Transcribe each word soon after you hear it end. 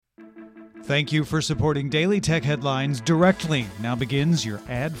Thank you for supporting Daily Tech Headlines directly. Now begins your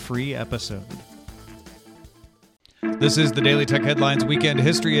ad-free episode. This is the Daily Tech Headlines Weekend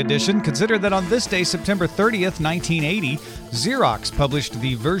History Edition. Consider that on this day, September 30th, 1980, Xerox published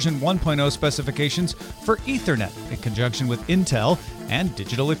the version 1.0 specifications for Ethernet in conjunction with Intel and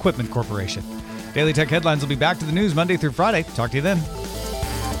Digital Equipment Corporation. Daily Tech Headlines will be back to the news Monday through Friday. Talk to you then.